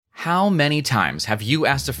How many times have you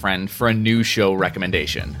asked a friend for a new show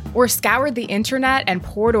recommendation? Or scoured the internet and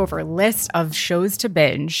pored over lists of shows to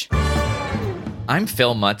binge? I'm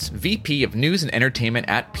Phil Mutz, VP of News and Entertainment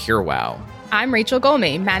at PureWow. I'm Rachel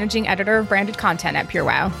Golme, Managing Editor of Branded Content at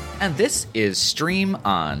PureWow. And this is Stream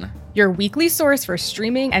On, your weekly source for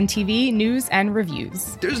streaming and TV news and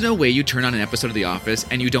reviews. There's no way you turn on an episode of The Office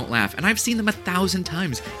and you don't laugh, and I've seen them 1,000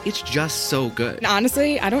 times. It's just so good.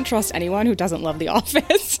 Honestly, I don't trust anyone who doesn't love The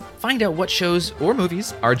Office. Find out what shows or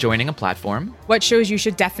movies are joining a platform, what shows you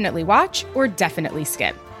should definitely watch or definitely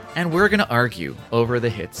skip. And we're going to argue over the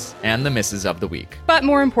hits and the misses of the week. But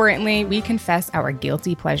more importantly, we confess our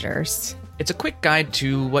guilty pleasures. It's a quick guide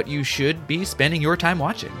to what you should be spending your time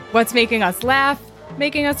watching. What's making us laugh,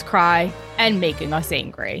 making us cry, and making us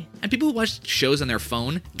angry. And people who watch shows on their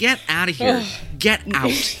phone, get out of here. Get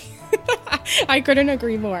out. I couldn't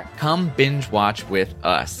agree more. Come binge watch with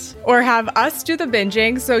us. Or have us do the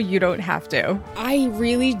binging so you don't have to. I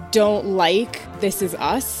really don't like This Is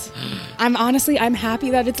Us. I'm happy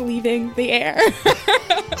that it's leaving the air.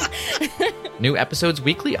 New episodes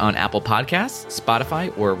weekly on Apple Podcasts,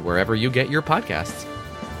 Spotify, or wherever you get your podcasts.